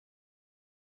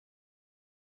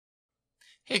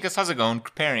Hey guys, how's it going?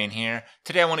 Kripparrian here.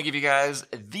 Today I want to give you guys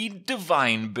the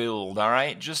Divine build,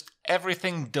 alright? Just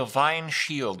everything Divine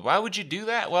Shield. Why would you do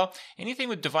that? Well, anything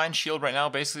with Divine Shield right now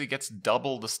basically gets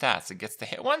double the stats. It gets to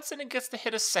hit once and it gets to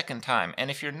hit a second time. And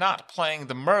if you're not playing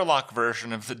the Murloc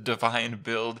version of the Divine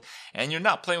build, and you're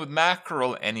not playing with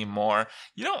Mackerel anymore,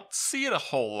 you don't see it a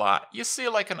whole lot. You see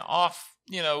like an off,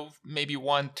 maybe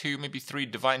 1, 2, maybe 3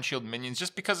 Divine Shield minions,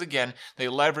 just because, again, they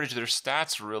leverage their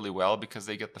stats really well because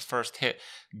they get the first hit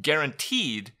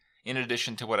guaranteed in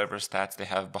addition to whatever stats they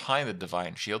have behind the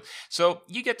Divine Shield. So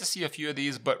you get to see a few of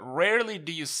these, but rarely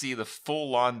do you see the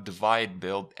full-on Divide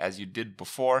build as you did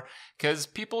before, because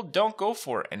people don't go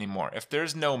for it anymore. If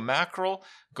there's no Mackerel,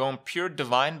 going pure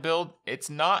Divine build, it's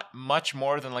not much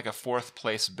more than like a 4th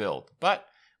place build. But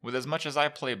with as much as I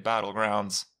play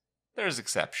Battlegrounds, there's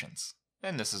exceptions.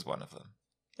 And this is one of them.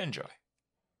 Enjoy.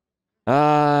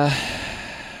 I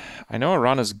know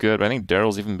Arana's good, but I think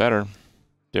Daryl's even better.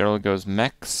 Daryl goes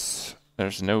mechs.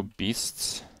 There's no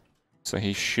beasts, so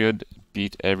he should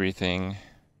beat everything.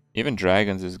 Even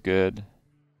dragons is good.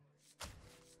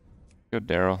 Go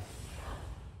Daryl.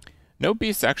 No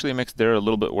beasts actually makes Daryl a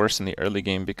little bit worse in the early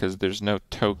game because there's no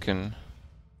token.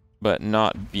 But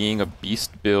not being a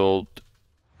beast build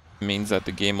means that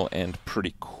the game will end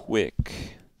pretty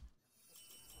quick.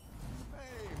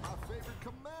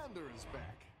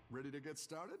 Ready to get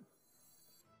started?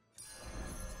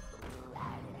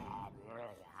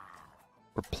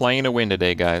 We're playing to win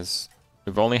today, guys.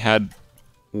 We've only had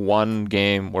one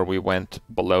game where we went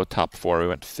below top 4. We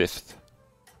went 5th.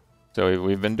 So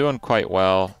we've been doing quite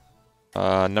well.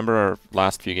 A number of our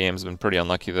last few games have been pretty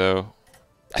unlucky, though.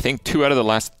 I think 2 out of the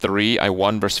last 3 I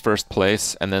won versus 1st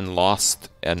place, and then lost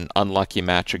an unlucky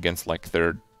match against like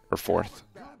 3rd or 4th.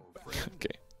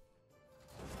 Okay.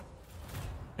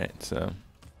 Alright, so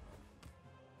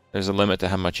there's a limit to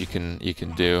how much you can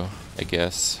do, I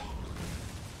guess.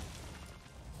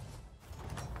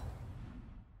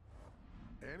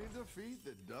 Any defeat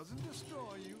that doesn't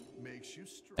destroy you makes you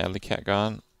strong. Alley Cat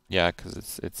gone? Yeah,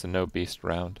 because it's a no beast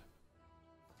round.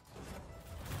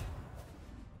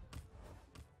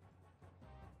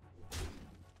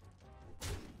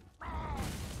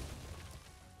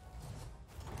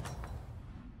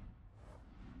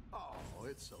 Oh,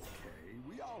 it's okay.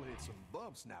 We all hit some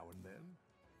bumps now and then.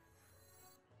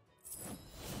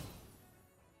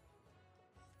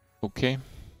 Okay.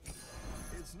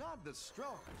 It's not the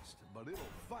strongest, but it'll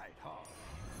fight hard.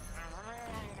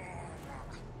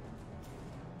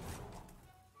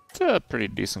 It's a pretty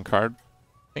decent card.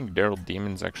 I think Daryl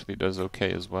Demons actually does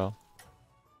okay as well.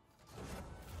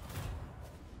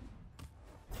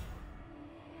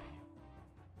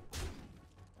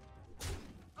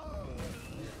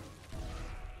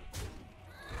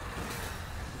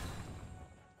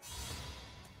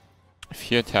 If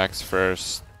he attacks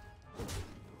first,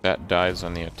 that dies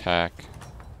on the attack,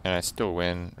 and I still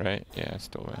win, right? Yeah, I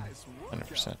still win,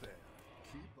 100%.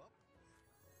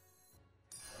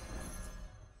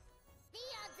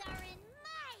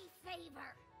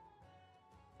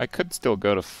 I could still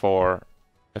go to 4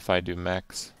 if I do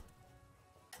mechs.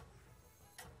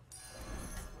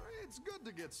 It's good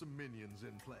to get some minions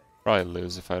in play. Probably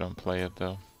lose if I don't play it,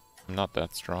 though. I'm not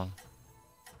that strong.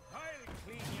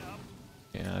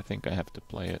 Yeah, I think I have to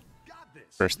play it.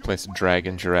 First place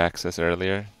Dragon Jiraxxus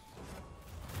earlier.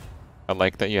 I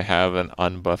like that you have an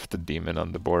unbuffed demon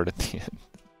on the board at the end.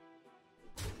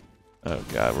 Oh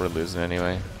god, we're losing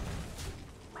anyway.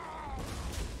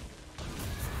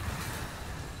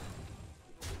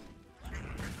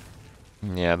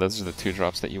 Yeah, those are the 2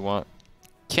 drops that you want.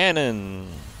 Cannon!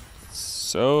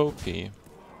 So OP.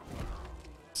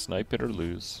 Snipe it or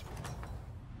lose.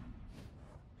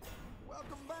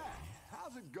 Welcome back.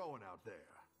 How's it going out there?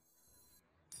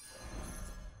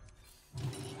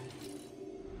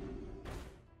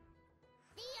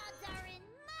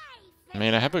 I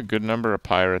mean, I have a good number of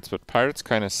pirates, but pirates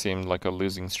kind of seemed like a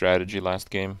losing strategy last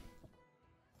game.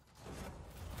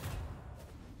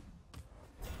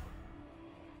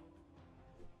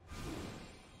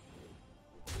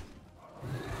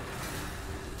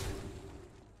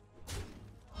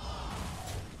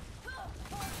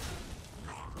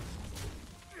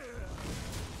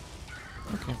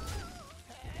 Okay.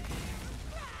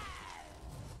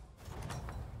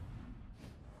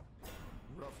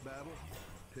 Rough battle.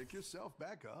 Pick yourself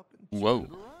back up and Whoa. turn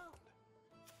it around.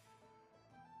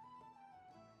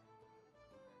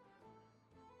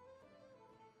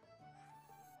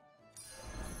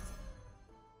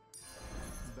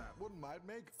 That one might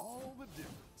make all the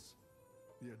difference.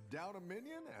 You're down a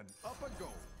minion and up a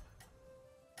gold.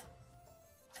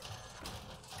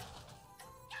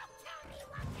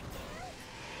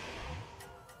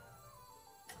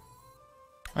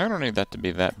 I don't need that to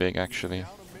be that big, actually. Down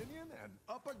a minion and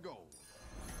up a goal.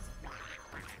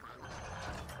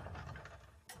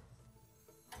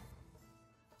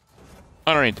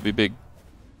 I don't need it to be big.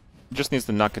 It just needs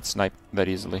to knock it snipe that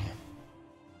easily.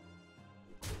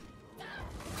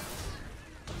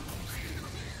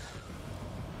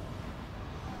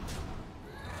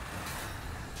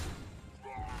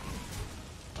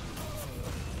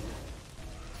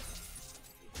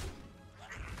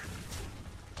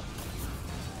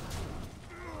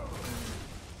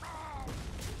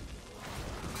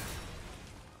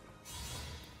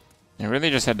 I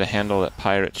really just had to handle that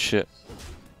pirate shit.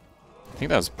 I think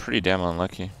that was pretty damn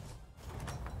unlucky.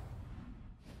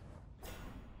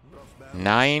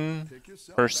 9%. Pick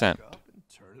yourself back up and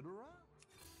turn it around.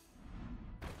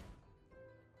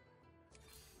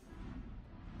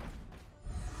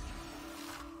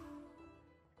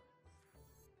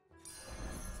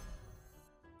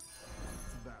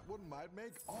 That one might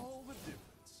make all the difference.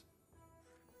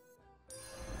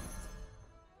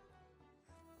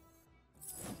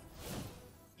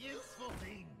 Useful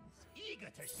things, eager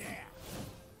to share.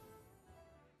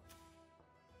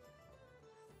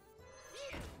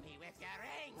 Hit me with your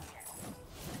anger.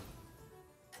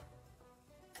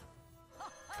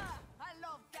 I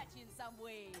love catching some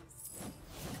waves.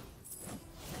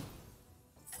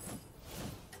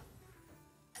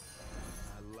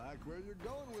 I like where you're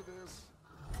going with this.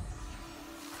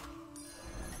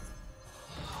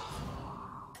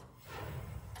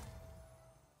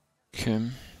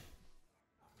 Okay.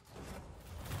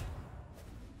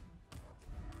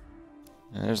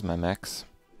 There's my mechs.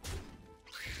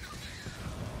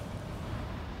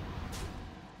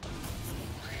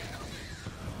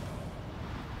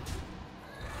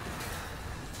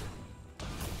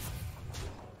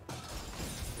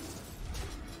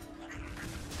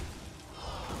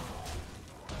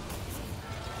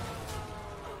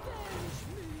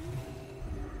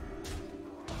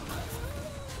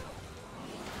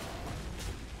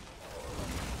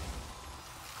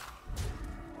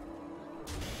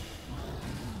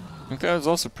 I think that was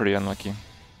also pretty unlucky.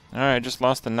 Alright, just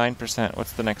lost the 9%.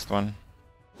 What's the next one?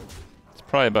 It's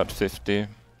probably about 50.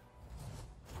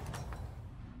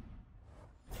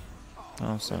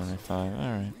 Oh, 75.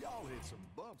 Alright. We all hit some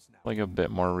bumps now. Like a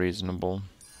bit more reasonable.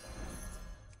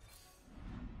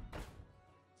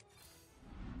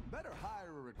 Better hire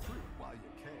a recruit while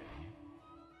you can.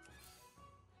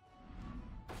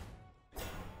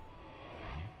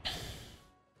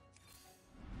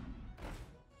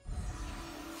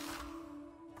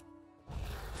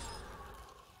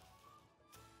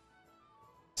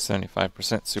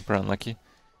 75%, super unlucky.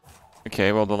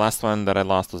 Okay, well the last one that I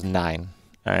lost was 9.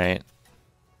 Alright.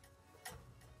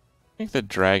 I think the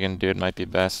dragon dude might be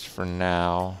best for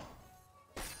now.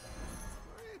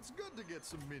 It's good to get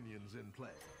some minions in play.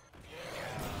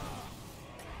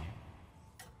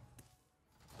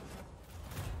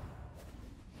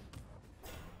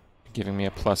 Giving me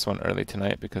a +1 early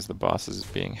tonight because the boss is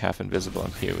being half invisible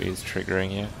and PoE is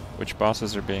triggering you. Which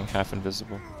bosses are being half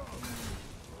invisible?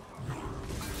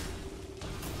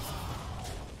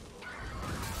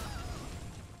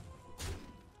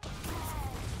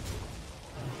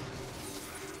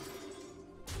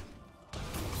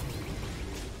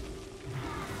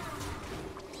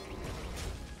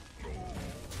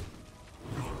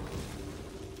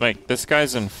 Like, this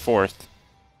guy's in 4th.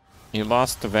 He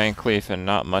lost to Van Cleef and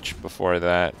not much before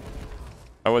that.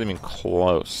 I wasn't even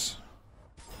close.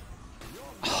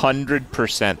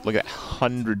 100%. Look at that.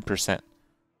 100%.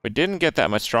 We didn't get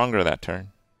that much stronger that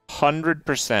turn.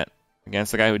 100%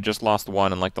 against the guy who just lost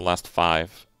 1 in like the last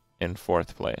 5 in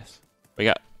 4th place. We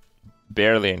got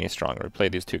barely any stronger. We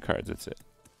played these 2 cards. It's it.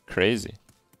 Crazy.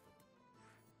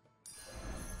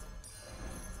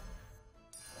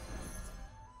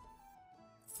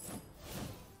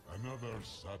 Another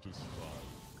satisfied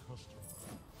customer.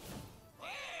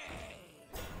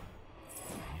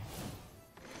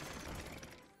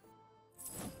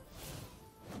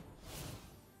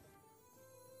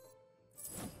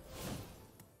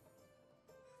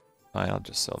 Fine, I'll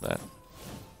just sell that.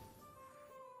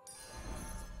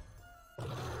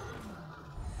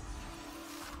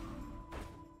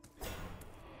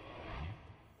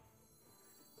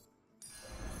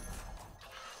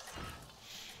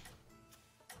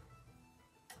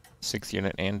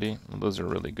 Six-unit Andy. Well, those are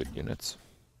really good units.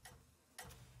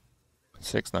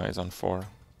 6 now, he's on 4.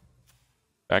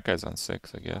 That guy's on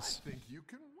 6, I guess. Think you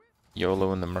can win.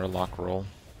 YOLO in the Murloc role.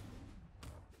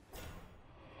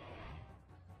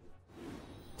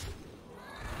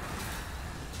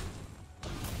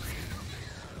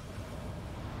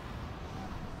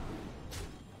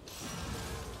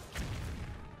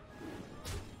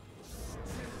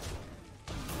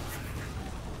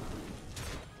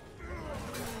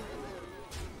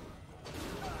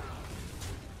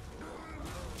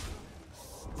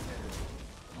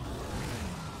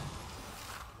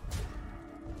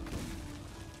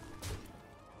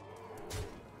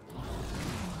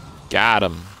 Got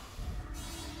him.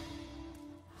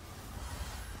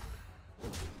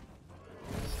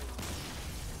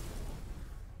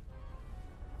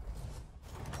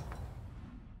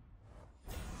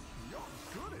 You're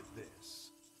good at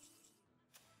this.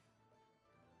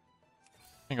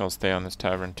 I think I'll stay on this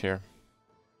tavern tier.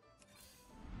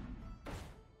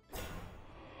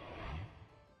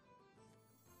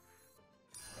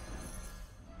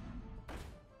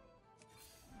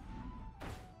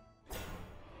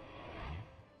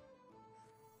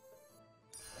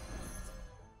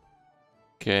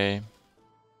 Okay.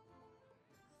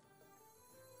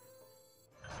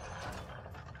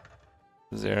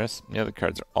 Xeris. The other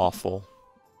cards are awful.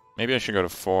 Maybe I should go to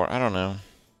 4. I don't know.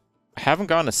 I haven't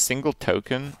gotten a single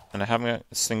token, and I haven't gotten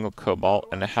a single cobalt,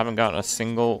 and I haven't gotten a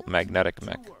single magnetic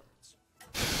mech.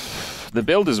 The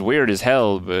build is weird as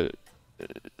hell, but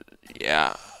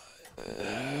yeah.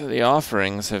 The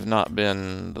offerings have not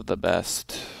been the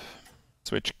best.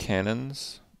 Switch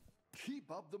cannons?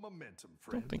 Keep up the momentum, I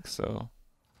friend. don't think so.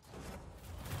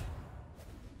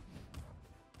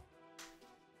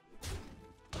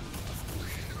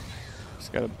 He's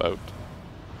got a boat.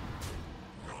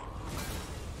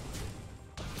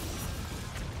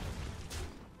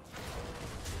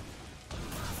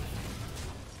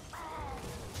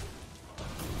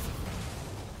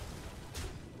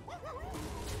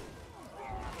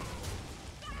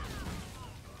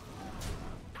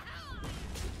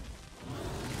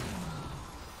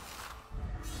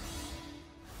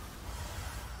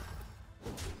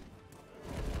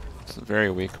 It's a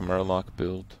very weak Murloc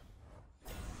build.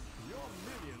 Your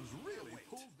minions really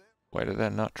pulled them. Why did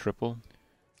that not triple?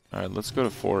 Alright, let's go to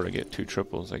 4 to get 2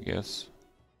 triples, I guess.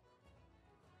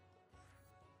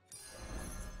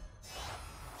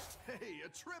 Hey, a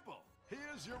triple.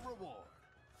 Here's your reward.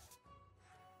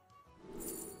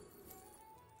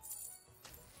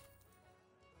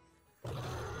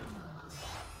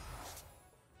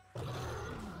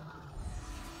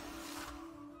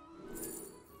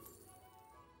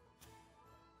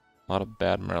 A lot of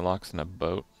bad Murlocs in a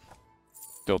boat.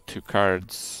 Still 2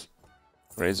 cards.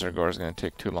 Razor Gore is going to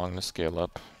take too long to scale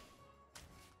up.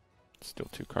 Still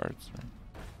 2 cards.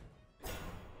 Right?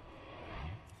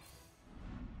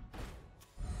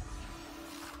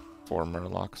 4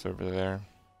 Murlocs over there.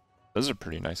 Those are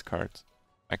pretty nice cards.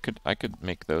 I could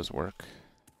make those work.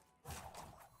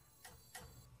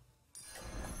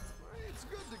 It's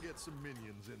good to get some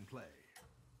minions in play.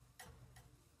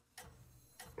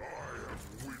 I have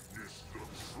witnessed the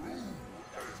true end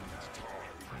time.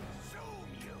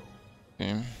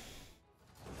 Okay.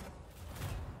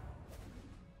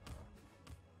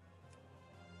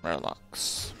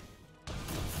 Murlocs.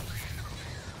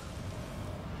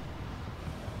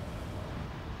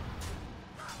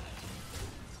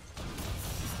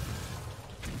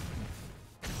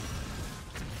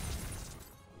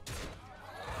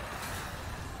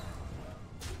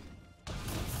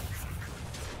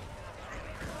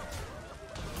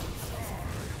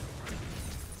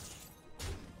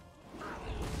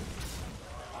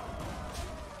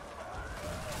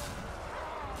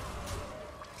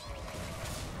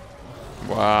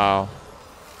 Wow.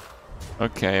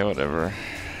 Okay, whatever.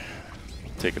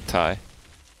 Take a tie.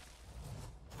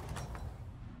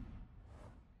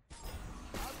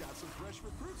 I've got some fresh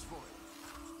recruits for you.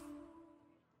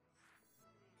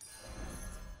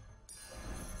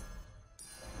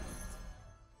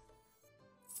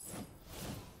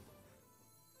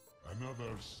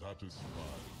 Another satisfied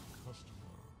customer.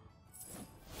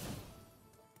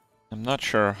 I'm not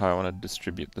sure how I want to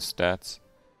distribute the stats.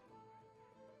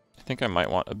 I think I might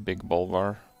want a big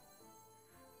Bolvar.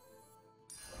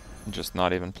 And just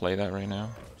not even play that right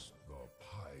now. The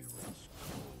pirate's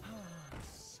code.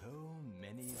 So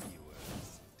many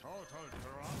viewers. Total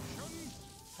corruption.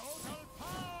 Total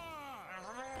power.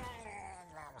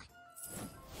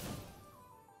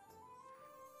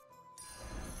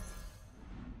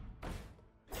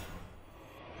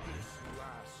 This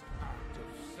last act of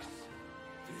theft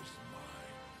is mine.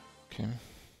 Okay.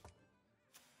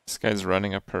 This guy's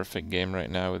running a perfect game right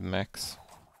now with mechs.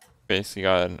 Basically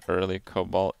got an early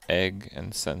Cobalt, Egg,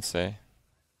 and Sensei.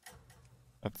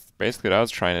 That's basically what I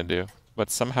was trying to do. But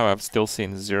somehow I've still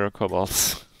seen 0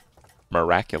 Cobalts.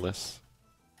 Miraculous.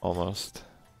 Almost.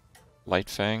 Light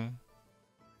Fang.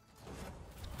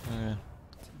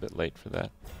 It's a bit late for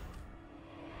that.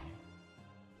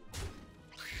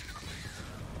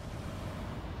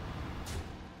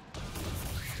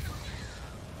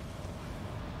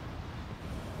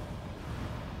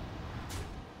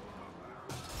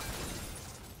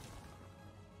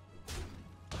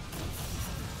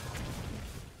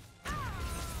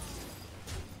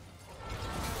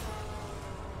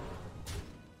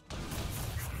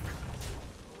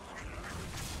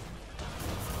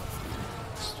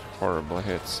 horrible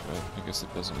hits, but I guess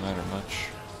it doesn't matter much.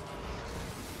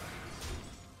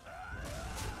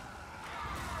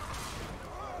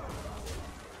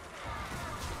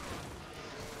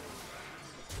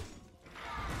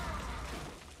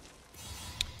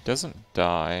 Doesn't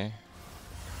die.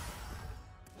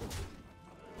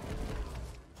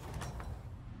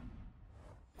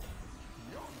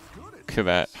 Look at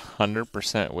that.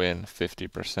 100% win,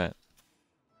 50%.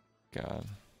 God.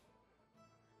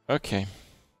 Okay.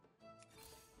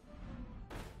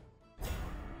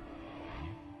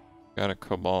 Got a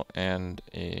Cobalt and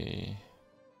a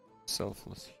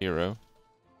Selfless Hero.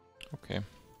 Okay.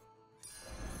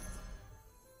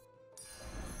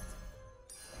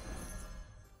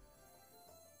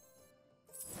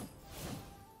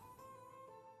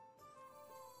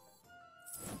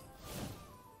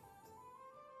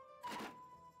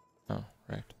 Oh,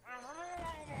 right.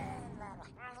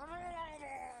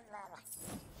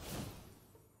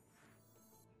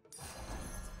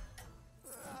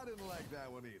 I didn't like that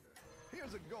one either.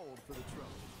 Here's a gold for the trouble.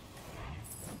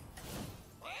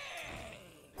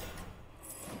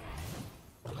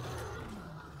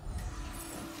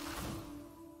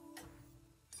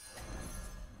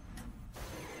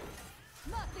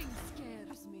 Nothing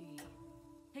scares me.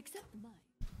 Except mine.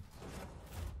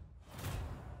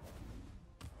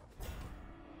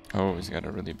 Oh, he's got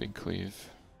a really big cleave.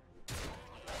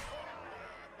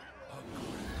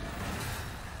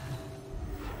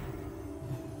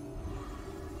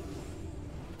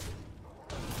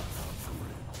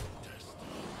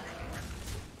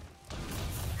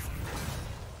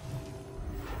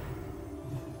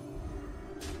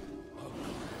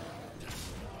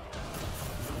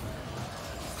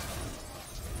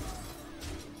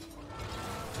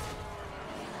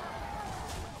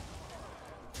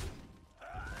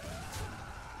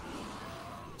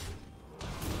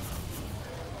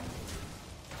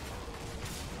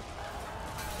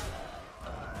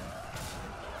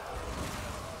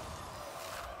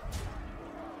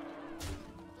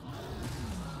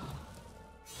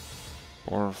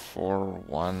 Four, 4,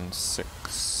 1,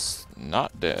 6.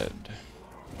 Not dead.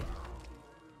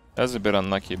 That was a bit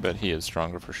unlucky, but he is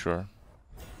stronger for sure.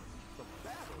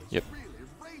 Yep. Really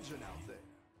raging out there.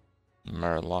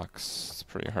 Murlocs. It's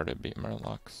pretty hard to beat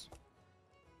Murlocs.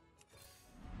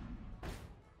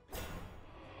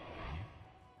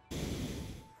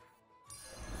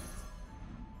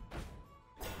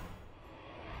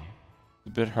 A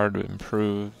bit hard to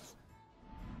improve.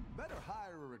 Better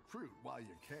hire a recruit while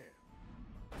you can.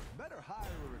 Better hire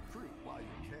a recruit while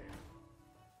you can.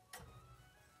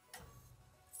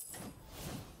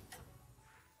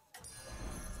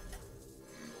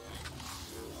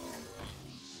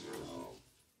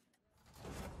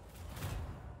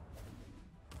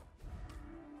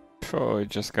 Oh, he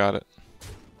just got it.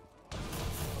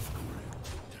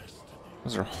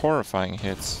 Those are horrifying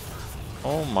hits.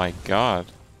 Oh my god.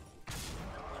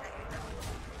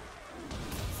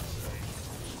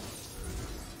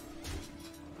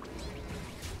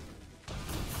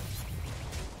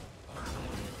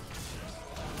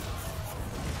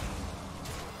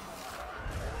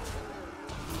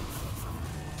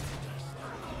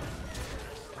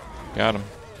 Got him.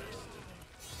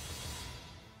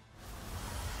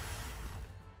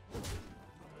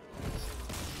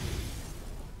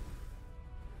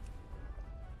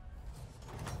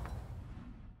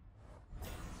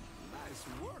 Nice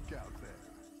work out there.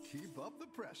 Keep up the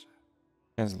pressure.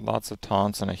 He has lots of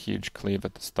taunts and a huge cleave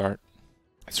at the start.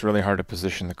 It's really hard to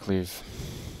position the cleave.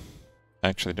 I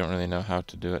actually don't really know how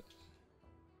to do it.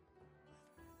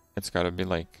 It's gotta be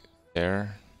like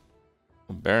there.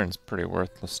 Well, Baron's pretty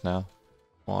worthless now.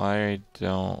 Why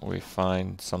don't we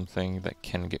find something that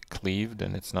can get cleaved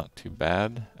and it's not too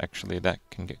bad? Actually, that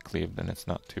can get cleaved and it's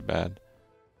not too bad.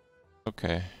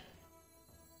 Okay.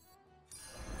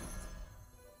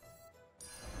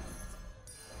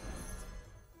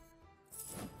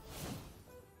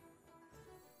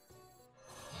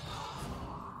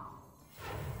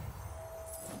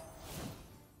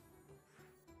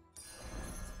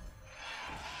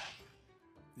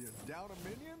 You're down a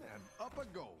minion and up a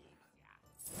gold.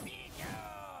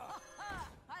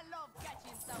 I love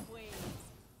catching some waves.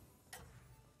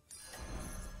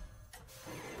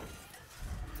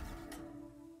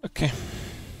 Okay.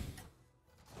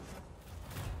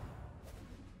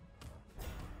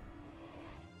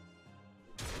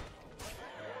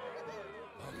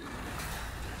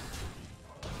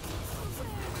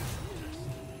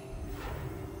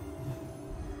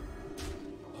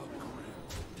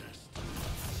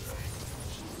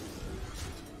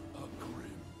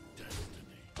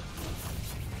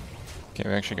 Okay,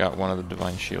 we actually got one of the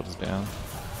Divine Shields down.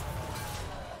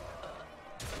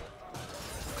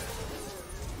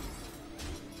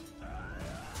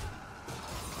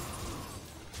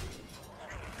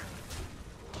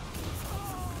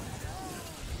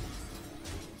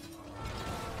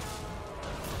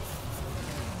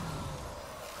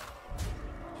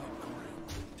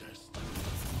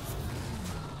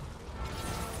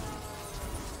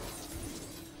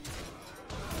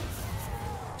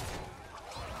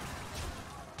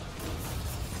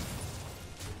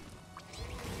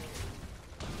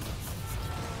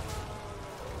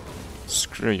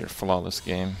 Screw your flawless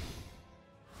game.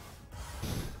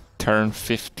 Turn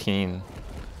 15.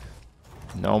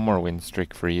 No more win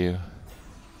streak for you.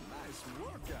 Nice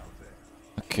work out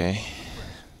there. Okay.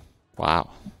 Wow.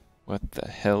 What the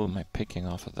hell am I picking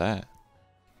off of that?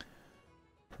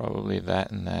 Probably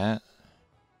that and that.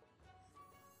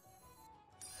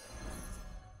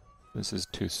 This is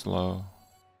too slow.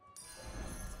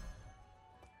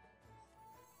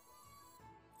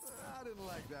 I didn't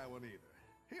like that one either.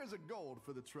 Here's a gold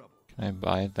for the trouble. Can I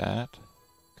buy that?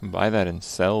 I can buy that and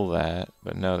sell that,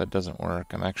 but no, that doesn't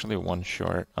work. I'm actually one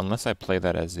short, unless I play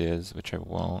that as is, which I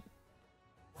won't.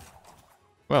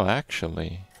 Well,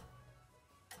 actually...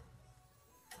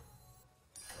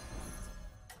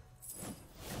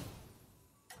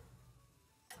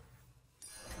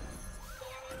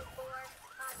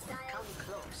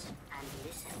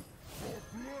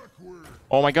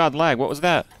 Oh my god, lag, what was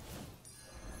that?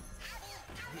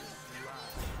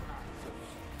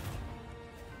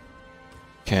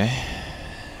 Okay.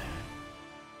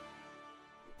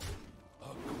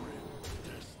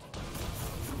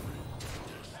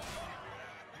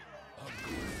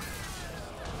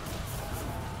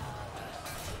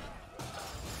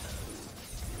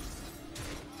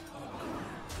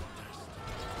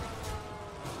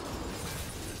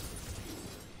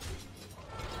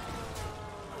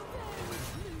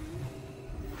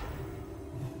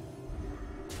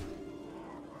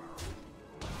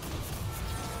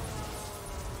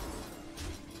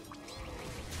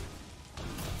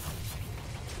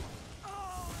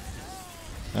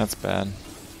 That's bad.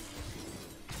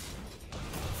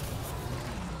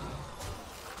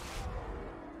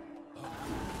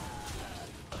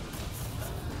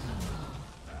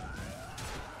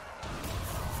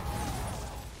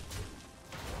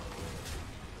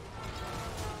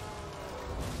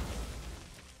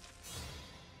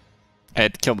 I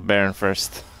had to kill the Baron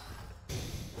first.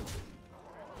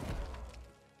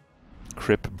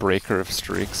 Kripp, breaker of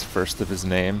streaks, first of his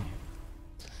name.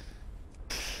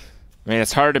 I mean,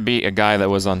 it's hard to beat a guy that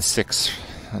was on 6,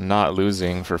 not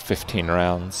losing for 15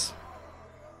 rounds.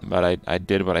 But I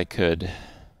did what I could.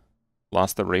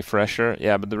 Lost the refresher.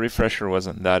 Yeah, but the refresher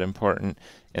wasn't that important.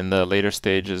 In the later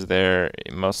stages there,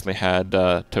 it mostly had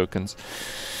tokens.